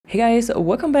Hey guys,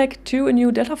 welcome back to a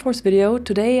new Deltaforce video.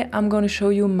 Today I'm going to show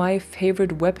you my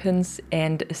favorite weapons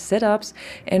and setups,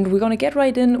 and we're going to get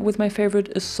right in with my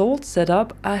favorite assault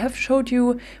setup. I have showed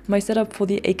you my setup for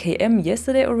the AKM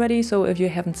yesterday already, so if you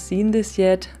haven't seen this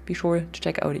yet, be sure to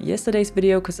check out yesterday's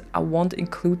video because I won't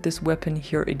include this weapon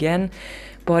here again.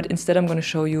 But instead I'm going to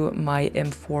show you my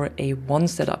M4A1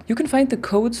 setup. You can find the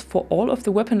codes for all of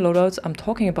the weapon loadouts I'm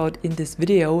talking about in this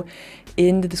video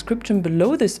in the description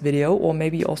below this video, or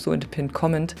maybe also in the pinned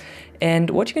comment.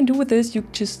 And what you can do with this, you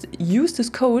just use this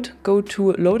code, go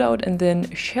to Loadout and then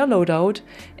share Loadout,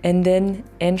 and then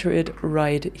enter it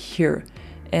right here.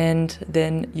 And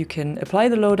then you can apply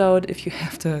the loadout if you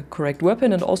have the correct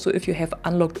weapon, and also if you have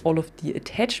unlocked all of the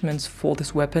attachments for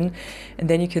this weapon. And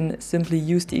then you can simply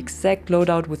use the exact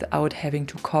loadout without having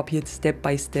to copy it step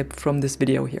by step from this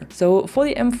video here. So for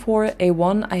the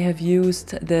M4A1, I have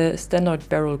used the standard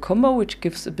barrel combo, which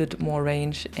gives a bit more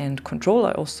range and control.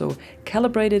 I also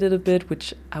calibrated it a bit,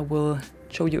 which I will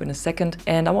show you in a second.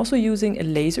 And I'm also using a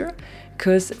laser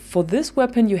because for this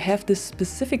weapon you have this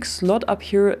specific slot up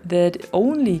here that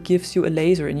only gives you a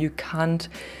laser and you can't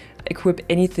equip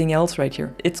anything else right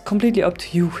here. It's completely up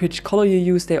to you which color you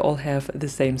use. They all have the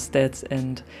same stats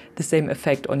and the same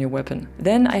effect on your weapon.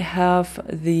 Then I have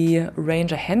the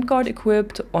Ranger handguard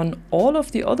equipped on all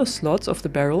of the other slots of the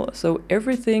barrel, so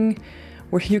everything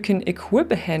where you can equip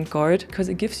a handguard, because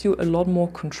it gives you a lot more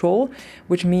control,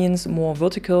 which means more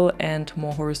vertical and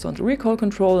more horizontal recoil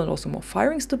control and also more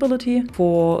firing stability.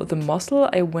 For the muzzle,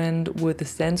 I went with the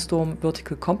Sandstorm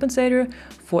vertical compensator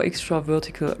for extra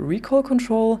vertical recoil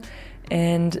control.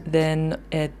 And then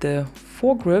at the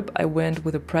foregrip, I went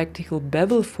with a practical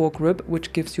bevel foregrip,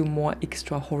 which gives you more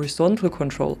extra horizontal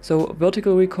control. So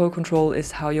vertical recoil control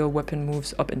is how your weapon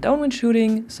moves up and down when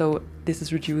shooting. So this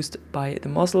is reduced by the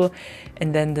muzzle.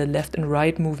 And then the left and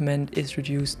right movement is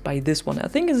reduced by this one. I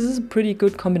think this is a pretty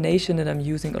good combination that I'm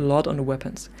using a lot on the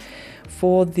weapons.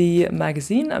 For the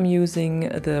magazine, I'm using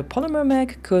the polymer mag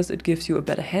because it gives you a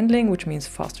better handling, which means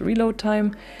faster reload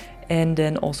time. And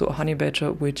then also a honey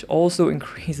badger, which also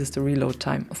increases the reload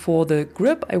time. For the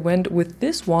grip, I went with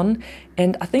this one,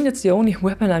 and I think it's the only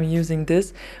weapon I'm using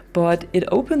this, but it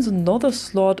opens another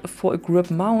slot for a grip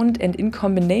mount, and in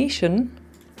combination,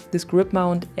 this grip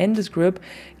mount and this grip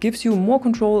gives you more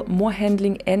control, more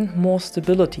handling, and more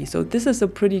stability. So this is a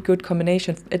pretty good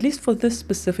combination, at least for this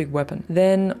specific weapon.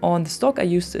 Then on the stock, I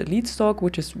used the Elite stock,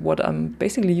 which is what I'm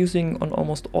basically using on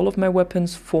almost all of my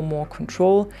weapons for more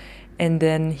control. And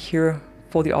then here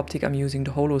for the optic, I'm using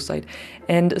the holo sight.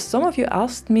 And some of you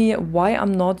asked me why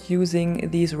I'm not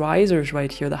using these risers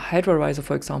right here, the Hydra riser,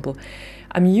 for example.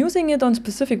 I'm using it on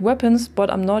specific weapons, but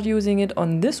I'm not using it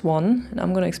on this one. And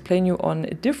I'm going to explain you on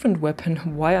a different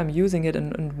weapon why I'm using it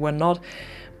and why not.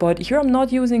 But here I'm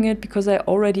not using it because I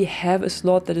already have a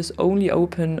slot that is only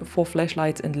open for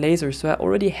flashlights and lasers. So I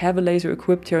already have a laser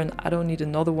equipped here and I don't need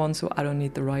another one, so I don't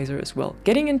need the riser as well.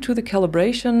 Getting into the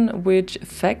calibration, which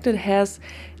effect it has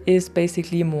is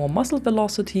basically more muzzle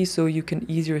velocity, so you can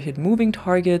easier hit moving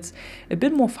targets, a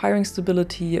bit more firing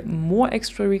stability, more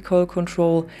extra recoil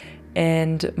control,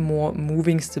 and more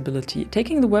moving stability.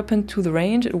 Taking the weapon to the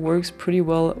range, it works pretty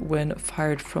well when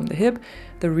fired from the hip.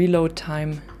 The reload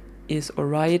time is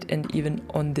alright, and even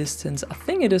on distance I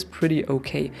think it is pretty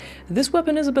okay. This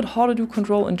weapon is a bit harder to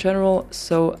control in general,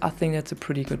 so I think that's a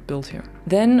pretty good build here.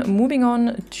 Then moving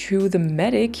on to the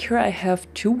medic, here I have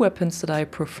two weapons that I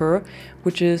prefer,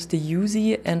 which is the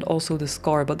Uzi and also the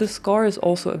Scar, but the Scar is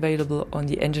also available on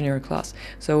the engineer class,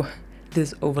 so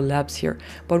this overlaps here.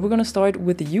 But we're gonna start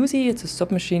with the Uzi. It's a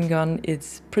submachine gun.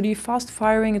 It's pretty fast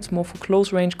firing. It's more for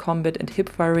close range combat and hip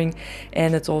firing,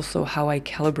 and it's also how I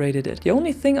calibrated it. The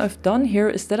only thing I've done here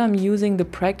is that I'm using the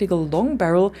practical long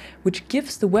barrel, which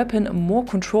gives the weapon more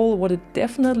control, what it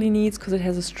definitely needs because it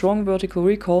has a strong vertical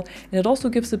recoil, and it also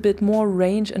gives a bit more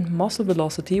range and muzzle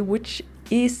velocity, which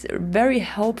is very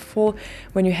helpful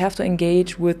when you have to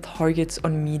engage with targets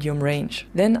on medium range.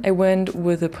 Then I went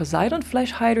with a Poseidon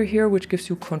flash hider here, which gives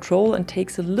you control and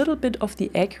takes a little bit of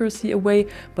the accuracy away,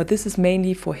 but this is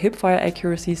mainly for hipfire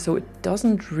accuracy, so it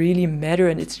doesn't really matter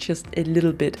and it's just a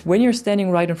little bit. When you're standing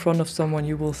right in front of someone,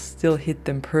 you will still hit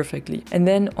them perfectly. And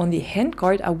then on the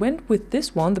handguard, I went with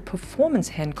this one, the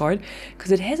performance handguard,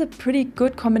 because it has a pretty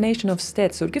good combination of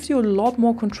stats. So it gives you a lot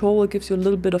more control, it gives you a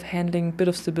little bit of handling, bit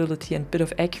of stability, and bit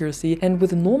bit of accuracy, and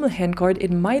with a normal handguard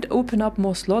it might open up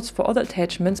more slots for other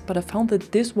attachments, but I found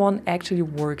that this one actually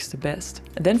works the best.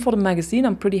 And then for the magazine,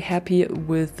 I'm pretty happy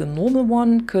with the normal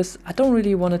one, because I don't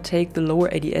really want to take the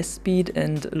lower ADS speed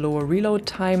and lower reload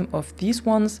time of these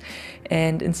ones,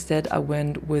 and instead I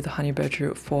went with Honey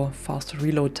Badger for faster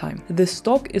reload time. The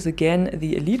stock is again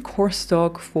the Elite Core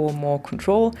stock for more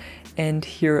control, and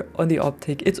here on the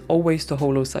optic it's always the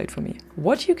holo sight for me.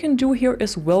 What you can do here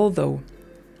as well though,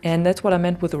 and that's what I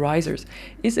meant with the risers,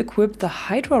 is equip the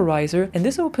Hydra riser, and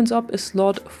this opens up a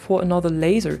slot for another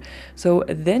laser. So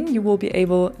then you will be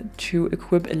able to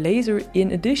equip a laser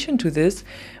in addition to this,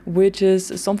 which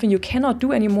is something you cannot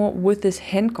do anymore with this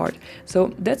handguard.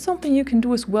 So that's something you can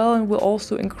do as well, and will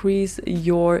also increase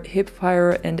your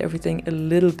hipfire and everything a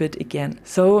little bit again.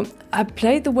 So I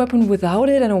played the weapon without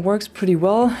it and it works pretty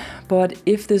well, but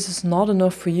if this is not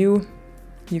enough for you,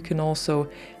 you can also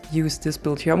use this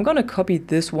build here. I'm gonna copy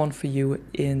this one for you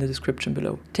in the description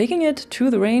below. Taking it to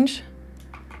the range,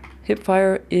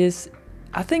 hipfire is,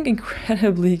 I think,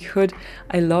 incredibly good.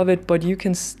 I love it, but you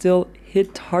can still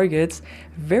hit targets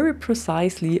very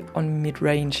precisely on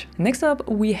mid-range. Next up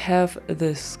we have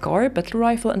the Scar battle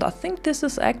rifle, and I think this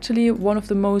is actually one of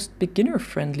the most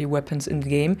beginner-friendly weapons in the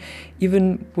game,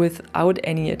 even without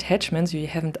any attachments. You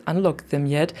haven't unlocked them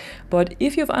yet, but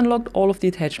if you've unlocked all of the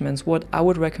attachments, what I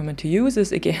would recommend to use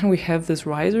is, again, we have this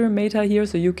riser meta here,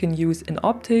 so you can use an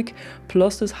optic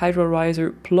plus this Hydra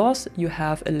riser, plus you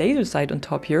have a laser sight on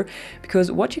top here, because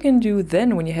what you can do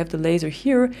then when you have the laser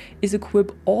here is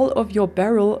equip all of your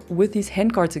barrel with these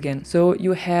handguards again. So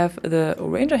you have the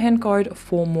Ranger handguard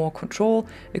for more control,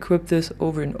 equip this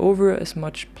over and over as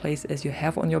much place as you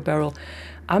have on your barrel.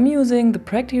 I'm using the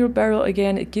practical barrel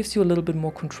again. It gives you a little bit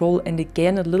more control and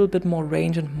again a little bit more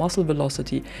range and muzzle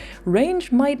velocity.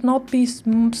 Range might not be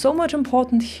so much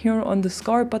important here on the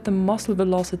Scar, but the muzzle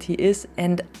velocity is,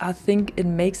 and I think it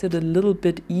makes it a little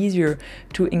bit easier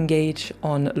to engage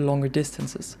on longer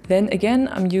distances. Then again,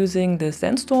 I'm using the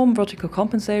Sandstorm vertical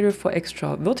compensator for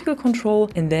extra vertical control,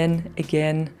 and then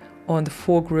again on the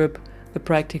foregrip, the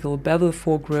practical bevel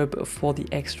foregrip for the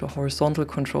extra horizontal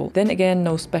control. Then again,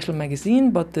 no special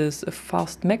magazine, but this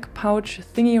fast mech pouch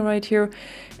thingy right here.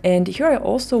 And here I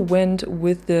also went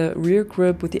with the rear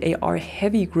grip, with the AR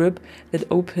heavy grip that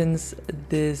opens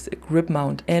this grip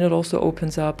mount. And it also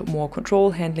opens up more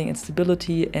control, handling and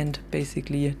stability, and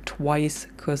basically twice,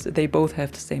 because they both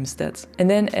have the same stats. And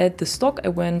then at the stock, I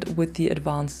went with the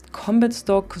advanced combat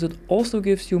stock, because it also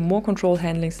gives you more control,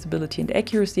 handling, stability, and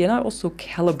accuracy, and I also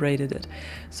calibrated it.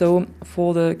 So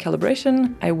for the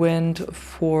calibration, I went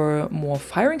for more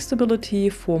firing stability,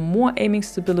 for more aiming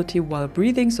stability while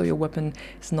breathing, so your weapon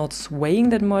is not swaying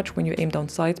that much when you aim down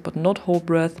sights, but not hold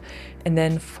breath. And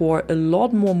then for a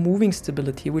lot more moving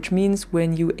stability, which means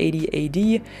when you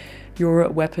AD, your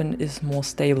weapon is more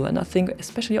stable. And I think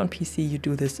especially on PC you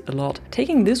do this a lot.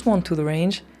 Taking this one to the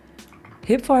range,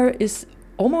 hipfire is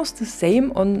almost the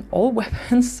same on all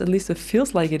weapons, at least it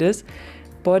feels like it is,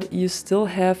 but you still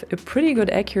have a pretty good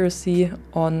accuracy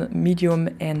on medium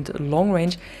and long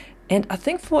range. And I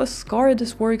think for a Scar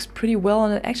this works pretty well,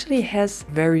 and it actually has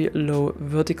very low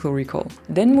vertical recoil.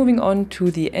 Then moving on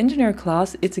to the engineer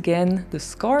class, it's again the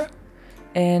Scar,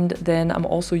 and then I'm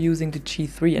also using the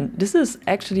G3, and this is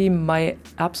actually my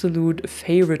absolute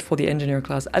favorite for the engineer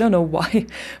class. I don't know why,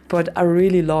 but I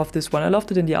really love this one. I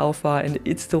loved it in the alpha and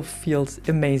it still feels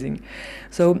amazing.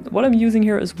 So what I'm using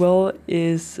here as well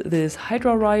is this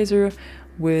Hydra riser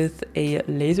with a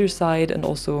laser sight and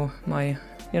also my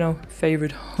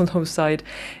favorite holo sight.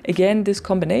 Again, this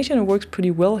combination works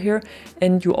pretty well here,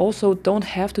 and you also don't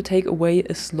have to take away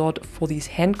a slot for these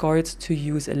handguards to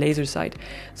use a laser sight.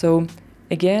 So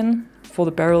again, for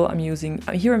the barrel, I'm using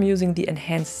the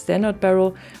enhanced standard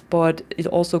barrel, but it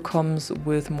also comes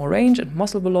with more range and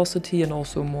muzzle velocity and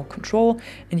also more control.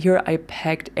 And here I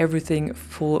packed everything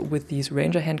full with these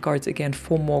Ranger handguards again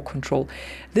for more control.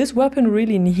 This weapon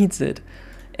really needs it.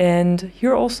 And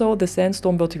here also the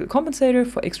Sandstorm vertical compensator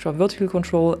for extra vertical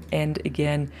control, and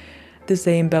again the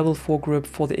same bevel foregrip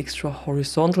for the extra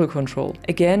horizontal control.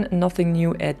 Again, nothing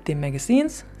new at the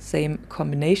magazines, same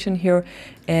combination here.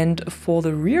 And for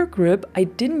the rear grip, I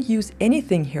didn't use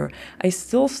anything here. I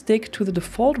still stick to the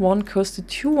default one, because the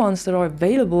two ones that are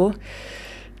available,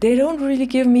 they don't really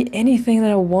give me anything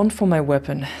that I want for my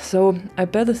weapon. So I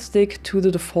better stick to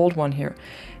the default one here.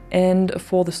 And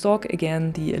for the stock,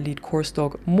 again, the Elite Core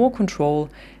stock, more control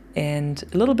and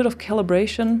a little bit of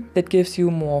calibration that gives you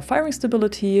more firing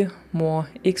stability, more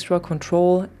extra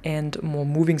control, and more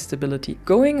moving stability.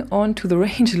 Going on to the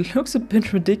range, it looks a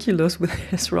bit ridiculous with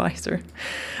this riser,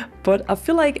 but I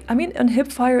feel like, I mean, on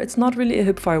hipfire, it's not really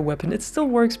a hipfire weapon. It still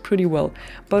works pretty well,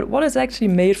 but what it's actually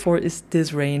made for is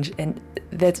this range, and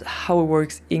that's how it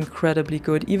works incredibly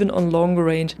good. Even on longer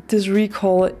range, this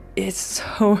recoil is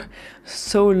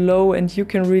so low, and you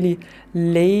can really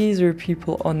laser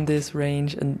people on this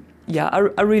range, and yeah,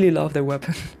 I really love the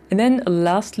weapon. And then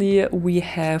lastly, we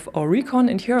have our recon,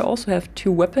 and here I also have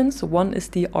two weapons. One is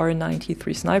the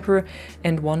R93 sniper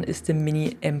and one is the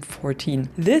mini M14.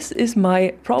 This is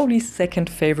my probably second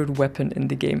favorite weapon in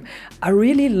the game. I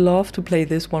really love to play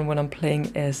this one when I'm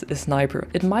playing as a sniper.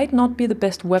 It might not be the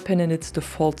best weapon in its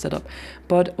default setup,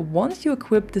 but once you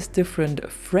equip this different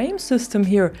frame system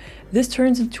here, this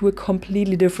turns into a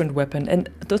completely different weapon, and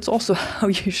that's also how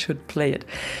you should play it.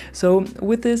 So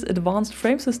with this advanced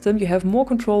frame system, you have more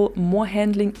control, more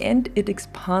handling, and it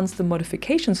expands the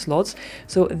modification slots,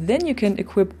 so then you can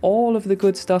equip all of the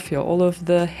good stuff here, all of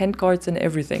the handguards and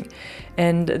everything.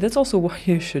 And that's also what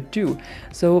you should do.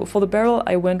 So for the barrel,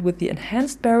 I went with the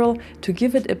enhanced barrel to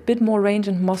give it a bit more range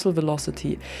and muzzle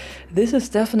velocity. This is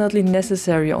definitely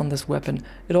necessary on this weapon.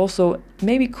 It also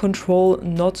maybe control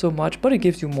not so much, but it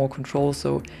gives you more control,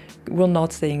 so we're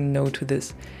not saying no to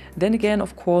this. Then again,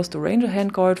 of course, the Ranger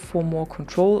handguard for more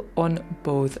control on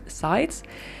both sides.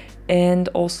 And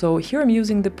also here I'm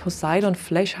using the Poseidon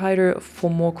flash hider for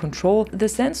more control. The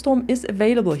Sandstorm is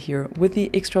available here with the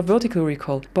extra vertical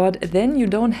recoil, but then you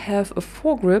don't have a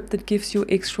foregrip that gives you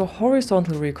extra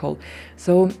horizontal recoil.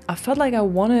 So I felt like I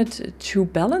wanted to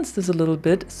balance this a little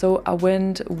bit, so I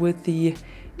went with the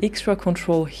extra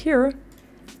control here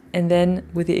and then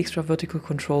with the extra vertical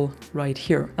control right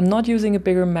here. I'm not using a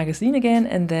bigger magazine again,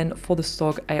 and then for the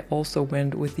stock I also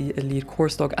went with the Elite Core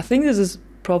stock. I think this is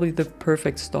probably the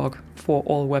perfect stock for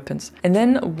all weapons. And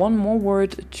then one more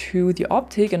word to the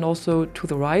optic and also to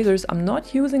the risers. I'm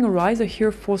not using a riser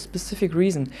here for a specific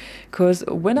reason, because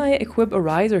when I equip a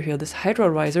riser here, this Hydra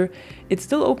riser, it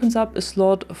still opens up a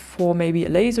slot for maybe a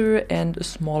laser and a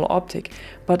smaller optic.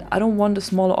 But I don't want a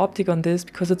smaller optic on this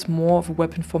because it's more of a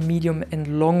weapon for medium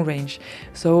and long range.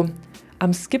 So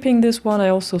I'm skipping this one. I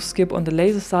also skip on the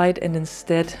laser side and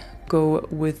instead go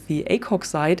with the ACOG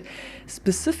side,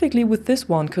 specifically with this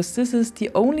one, because this is the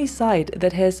only side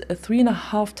that has a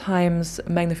 3.5 times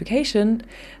magnification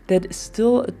that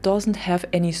still doesn't have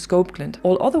any scope glint.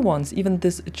 All other ones, even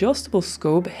this adjustable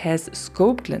scope, has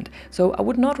scope glint. So I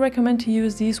would not recommend to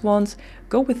use these ones.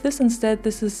 Go with this instead.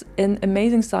 This is an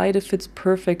amazing side. It fits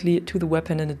perfectly to the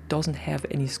weapon and it doesn't have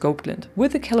any scope glint.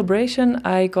 With the calibration,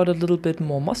 I got a little bit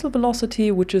more muzzle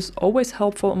velocity, which is always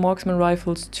helpful in marksman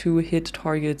rifles to hit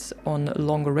targets on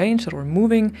longer range that are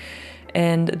moving.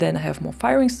 And then I have more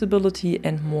firing stability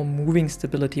and more moving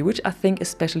stability, which I think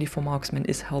especially for marksmen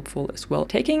is helpful as well.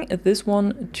 Taking this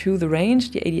one to the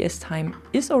range, the ADS time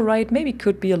is alright, maybe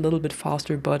could be a little bit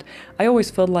faster, but I always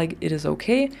felt like it is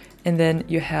okay. And then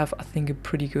you have, I think, a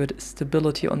pretty good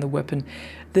stability on the weapon.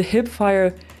 The hip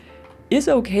fire is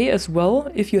okay as well.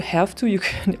 If you have to, you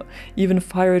can even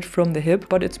fire it from the hip,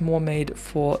 but it's more made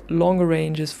for longer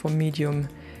ranges, for medium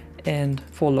and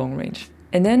for long range.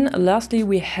 And then lastly,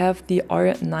 we have the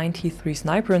R93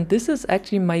 sniper, and this is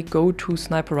actually my go-to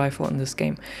sniper rifle in this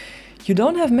game. You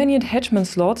don't have many attachment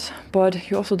slots, but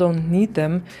you also don't need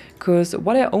them, because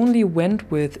what I only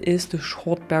went with is the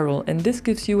short barrel, and this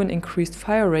gives you an increased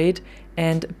fire rate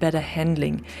and better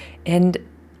handling. And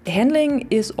handling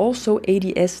is also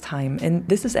ADS time, and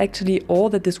this is actually all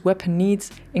that this weapon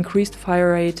needs: increased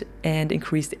fire rate and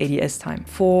increased ADS time.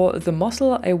 For the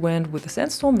muzzle, I went with the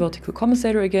Sandstorm vertical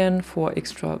compensator again for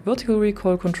extra vertical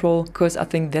recoil control, because I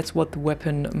think that's what the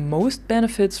weapon most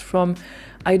benefits from.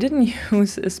 I didn't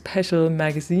use a special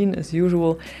magazine as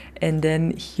usual, and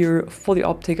then here for the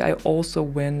optic I also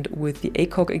went with the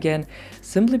ACOG again,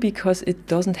 simply because it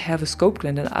doesn't have a scope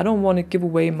glint and I don't want to give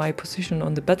away my position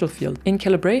on the battlefield. In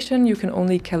calibration you can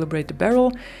only calibrate the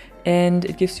barrel, and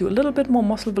it gives you a little bit more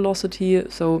muzzle velocity,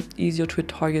 so easier to hit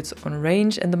targets on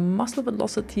range. And the muzzle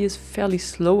velocity is fairly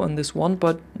slow on this one,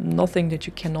 but nothing that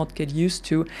you cannot get used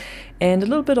to. And a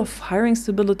little bit of firing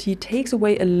stability takes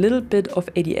away a little bit of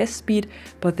ADS speed,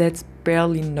 but that's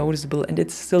barely noticeable and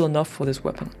it's still enough for this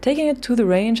weapon. Taking it to the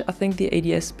range, I think the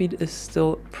ADS speed is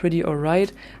still pretty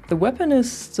alright. The weapon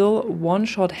is still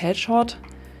one-shot headshot,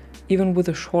 even with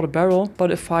a shorter barrel,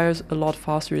 but it fires a lot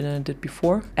faster than it did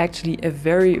before. Actually a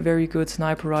very, very good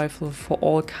sniper rifle for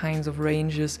all kinds of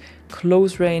ranges.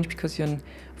 Close range, because you can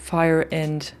fire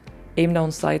and aim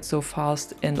down sights so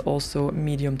fast, and also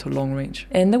medium to long range.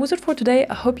 And that was it for today.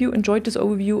 I hope you enjoyed this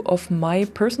overview of my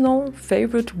personal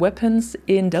favorite weapons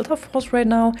in Deltaforce right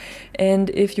now. And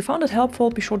if you found it helpful,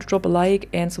 be sure to drop a like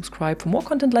and subscribe for more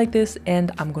content like this.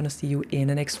 And I'm gonna see you in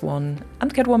the next one. I'm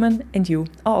Catwoman, and you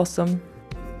are awesome.